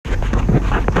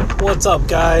What's up,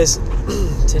 guys?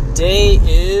 Today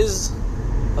is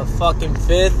the fucking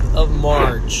 5th of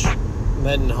March. I'm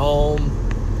heading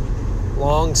home.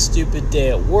 Long, stupid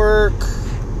day at work.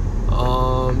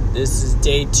 This is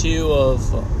day 2 of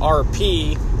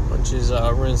RP, which is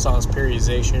Renaissance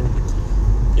Periodization.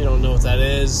 If you don't know what that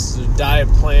is, it's a diet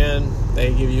plan.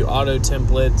 They give you auto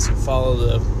templates. You follow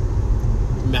the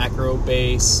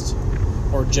macro-based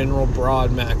or general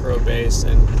broad macro-based.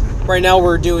 And right now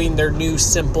we're doing their new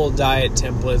simple diet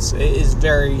templates. It is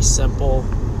very simple.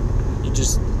 You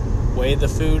just weigh the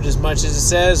food as much as it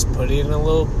says, put it in a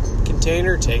little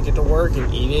container, take it to work,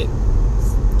 and eat it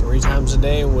 3 times a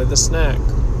day with a snack.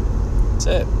 That's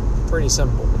it. Pretty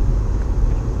simple.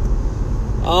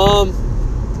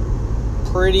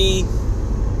 Pretty,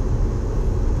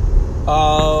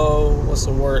 what's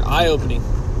the word? Eye-opening.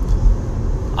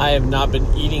 I have not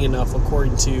been eating enough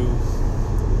according to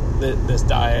this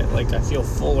diet. Like, I feel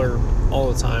fuller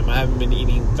all the time. I haven't been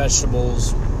eating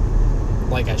vegetables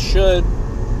like I should.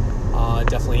 I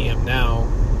definitely am now.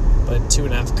 But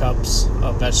 2.5 cups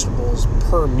of vegetables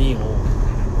per meal,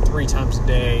 3 times a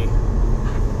day.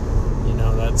 You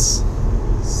know, that's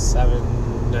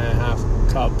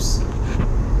 7.5 cups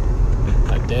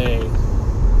a day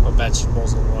of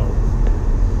vegetables alone.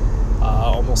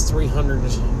 Almost 300,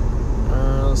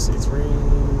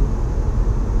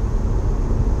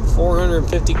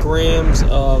 450 grams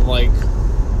of like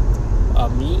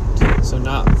meat. So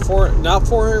not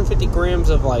 450 grams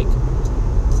of like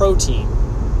protein,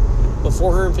 but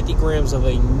 450 grams of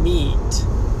a meat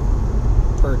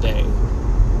per day.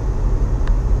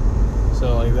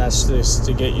 So like that's just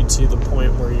to get you to the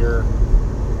point where you're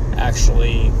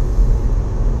actually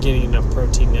getting enough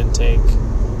protein intake.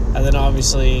 And then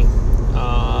obviously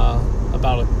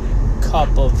about a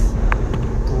cup of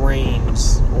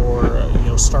grains or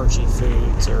starchy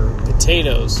foods or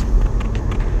potatoes.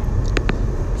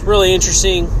 It's really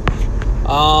interesting.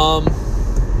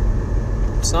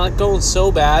 It's not going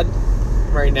so bad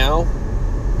right now.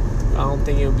 I don't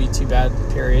think it would be too bad,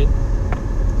 period.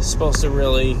 It's supposed to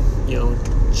really,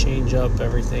 change up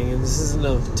everything. And this isn't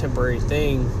a temporary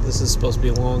thing. This is supposed to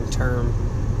be long term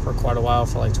for quite a while,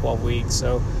 for like 12 weeks.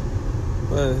 So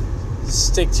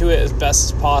stick to it as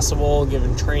best as possible,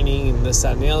 given training and this,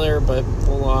 that, and the other. But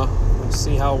we'll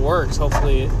see how it works.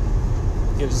 Hopefully it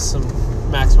gives us some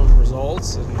maximum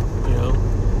results. And,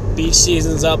 beach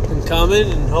season's up and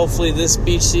coming. And hopefully this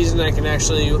beach season I can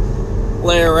actually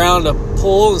lay around a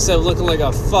pool instead of looking like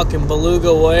a fucking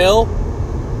beluga whale.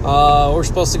 We're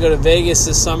supposed to go to Vegas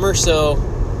this summer, so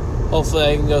hopefully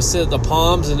I can go sit at the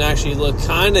Palms and actually look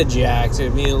kind of jacked. I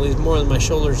mean, at least more than my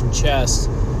shoulders and chest.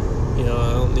 I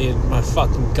don't need my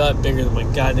fucking gut bigger than my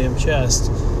goddamn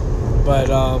chest. But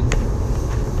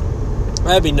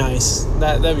that'd be nice.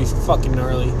 That'd be fucking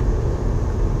gnarly.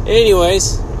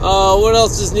 Anyways, what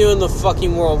else is new in the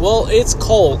fucking world? Well, it's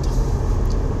cold.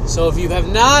 So if you have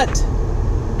not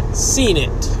seen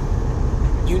it,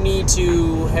 you need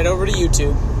to head over to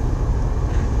YouTube,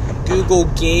 Google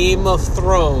Game of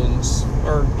Thrones,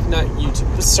 or not YouTube,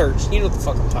 but search, you know what the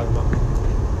fuck I'm talking about,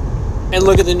 and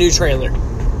look at the new trailer.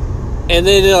 And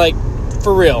then, like,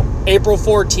 for real, April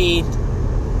 14th,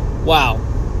 wow,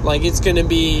 like, it's just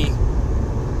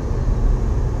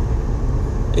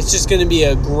gonna be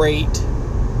a great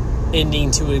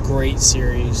ending to a great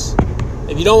series.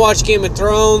 If you don't watch Game of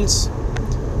Thrones,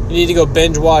 you need to go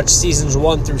binge watch seasons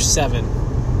 1 through 7.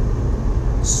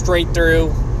 Straight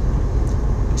through.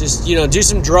 Just, do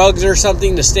some drugs or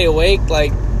something to stay awake.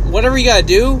 Like, whatever you gotta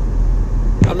do.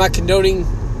 I'm not condoning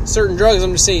certain drugs.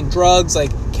 I'm just saying drugs.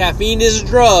 Like, caffeine is a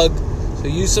drug. So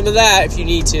use some of that if you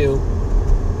need to.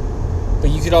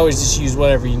 But you could always just use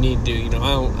whatever you need to do.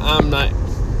 I'm not...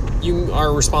 You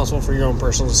are responsible for your own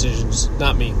personal decisions,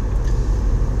 not me.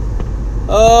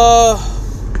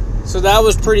 So that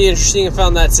was pretty interesting. I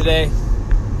found that today.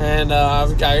 And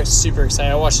I got super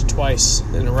excited. I watched it twice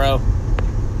in a row.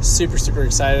 Super, super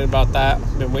excited about that.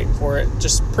 Been waiting for it.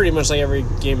 Just pretty much like every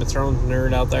Game of Thrones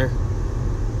nerd out there.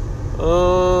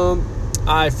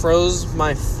 I froze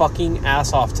my fucking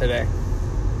ass off today.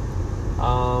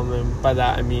 And by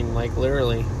that I mean, like,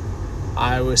 literally.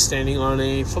 I was standing on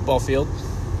a football field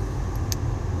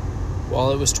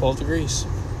while it was 12 degrees.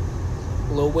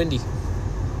 A little windy.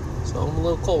 So I'm a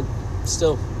little cold.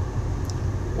 Still.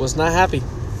 Was not happy.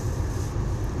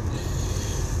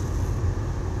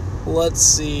 Let's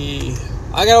see.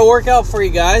 I got a workout for you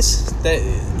guys that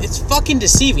it's fucking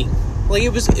deceiving. Like,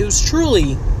 it was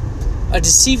truly a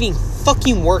deceiving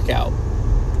fucking workout.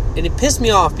 And it pissed me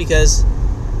off because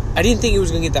I didn't think it was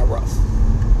going to get that rough.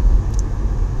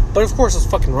 But of course I was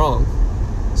fucking wrong.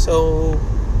 So,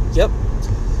 yep.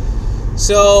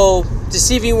 So,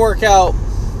 deceiving workout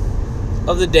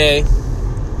of the day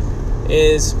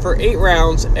is for 8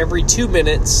 rounds every 2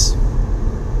 minutes.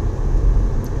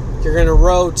 You're going to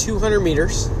row 200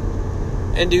 meters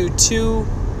and do 2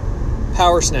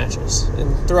 power snatches.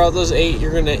 And throughout those 8,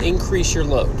 you're going to increase your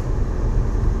load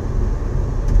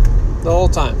the whole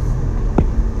time.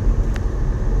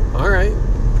 Alright.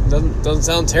 Doesn't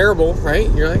sound terrible,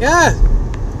 right? You're like,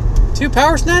 2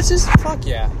 power snatches? Fuck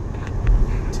yeah.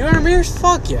 200 meters?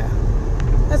 Fuck yeah.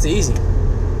 That's easy.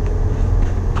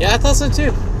 Yeah, I thought so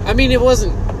too. I mean, it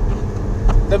wasn't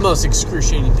the most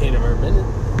excruciating pain I've ever been in.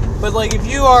 But, like, if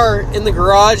you are in the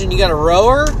garage and you got a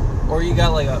rower, or you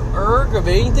got, like, a erg of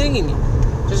anything, and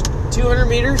just 200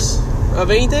 meters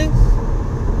of anything,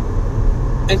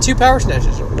 and 2 power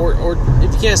snatches, or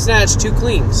if you can't snatch, 2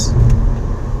 cleans.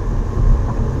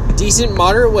 Decent,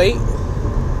 moderate weight.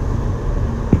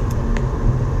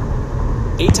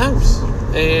 8 times.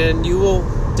 And you will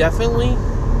definitely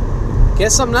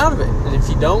get something out of it. And if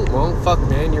you don't, well, fuck,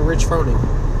 man, you're Rich Froning.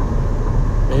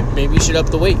 Maybe you should up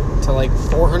the weight to like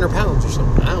 400 pounds or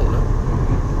something. I don't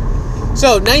know.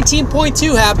 So,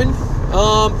 19.2 happened.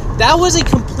 That was a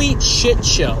complete shit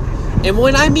show. And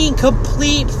when I mean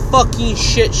complete fucking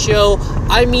shit show,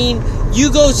 I mean you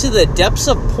go to the depths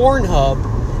of Pornhub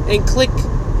and click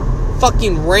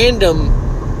fucking random,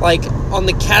 like, on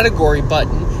the category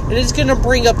button, and it's gonna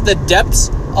bring up the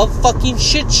depths of fucking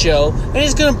shit show, and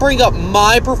it's gonna bring up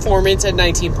my performance at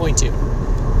 19.2.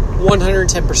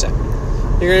 110%.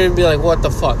 You're gonna be like, what the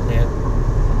fuck, man?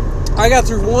 I got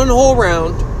through 1 whole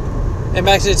round and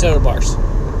back to the total bars.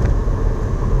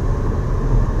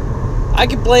 I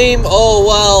could blame,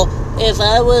 if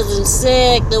I wasn't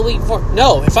sick the week before.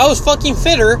 No, if I was fucking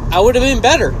fitter, I would have been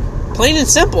better. Plain and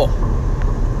simple.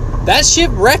 That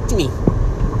shit wrecked me.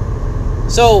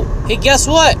 So, hey, guess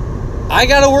what? I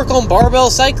gotta work on barbell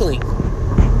cycling.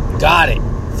 Got it.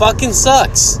 Fucking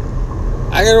sucks.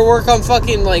 I gotta work on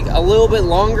fucking, like, a little bit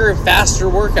longer and faster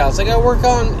workouts. I gotta work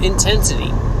on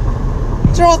intensity.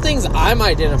 These are all things I'm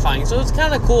identifying, so it's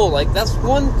kind of cool. Like, that's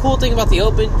one cool thing about the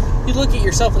Open. You look at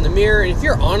yourself in the mirror, and if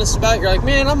you're honest about it, you're like,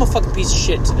 man, I'm a fucking piece of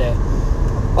shit today.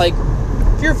 Like,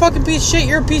 if you're a fucking piece of shit,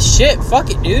 you're a piece of shit.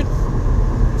 Fuck it, dude.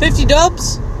 50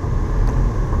 dubs?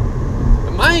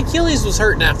 My Achilles was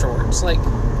hurting afterwards. Like,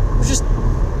 it was just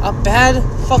a bad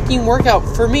fucking workout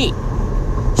for me.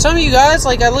 Some of you guys,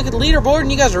 like, I look at the leaderboard,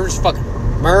 and you guys are just fucking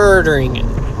murdering it.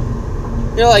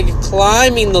 You're, like,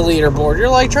 climbing the leaderboard. You're,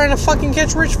 like, trying to fucking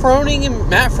catch Rich Froning and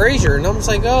Matt Frazier. And I'm just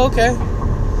like, oh, okay.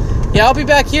 Yeah, I'll be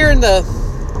back here in the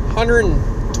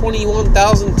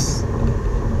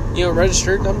 121,000th,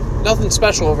 registered. I'm nothing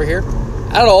special over here.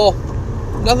 At all.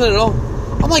 Nothing at all.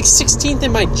 I'm, like, 16th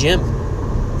in my gym.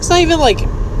 It's not even, like,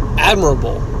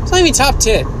 admirable. It's not even top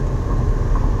 10.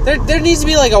 There needs to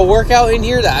be, like, a workout in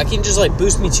here that I can just, like,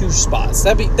 boost me 2 spots.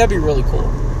 That'd be really cool.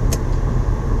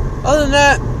 Other than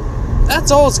that, that's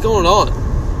all that's going on.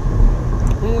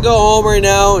 I'm going to go home right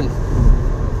now and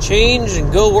change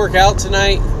and go work out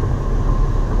tonight.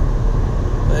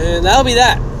 And that'll be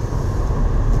that.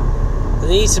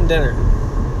 And eat some dinner.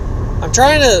 I'm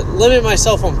trying to limit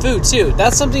myself on food, too.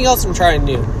 That's something else I'm trying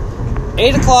to do.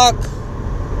 8 o'clock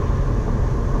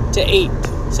to 8.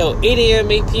 So 8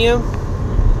 a.m., 8 p.m.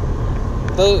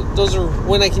 Those are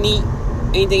when I can eat.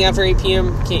 Anything after 8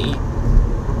 p.m., can't eat.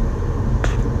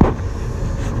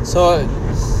 So,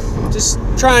 just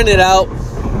trying it out.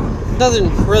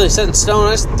 Nothing really set in stone.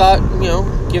 I just thought,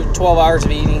 give it 12 hours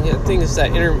of eating. I think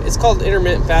it's called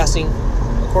intermittent fasting,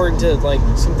 according to, like,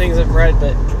 some things I've read.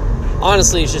 But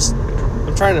honestly, it's just,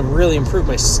 I'm trying to really improve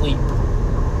my sleep.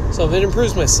 So if it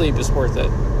improves my sleep, it's worth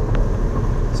it.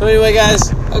 So anyway, guys,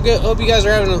 hope you guys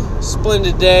are having a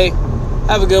splendid day.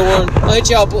 Have a good one. I'll hit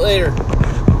you up later.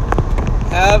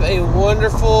 Have a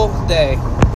wonderful day.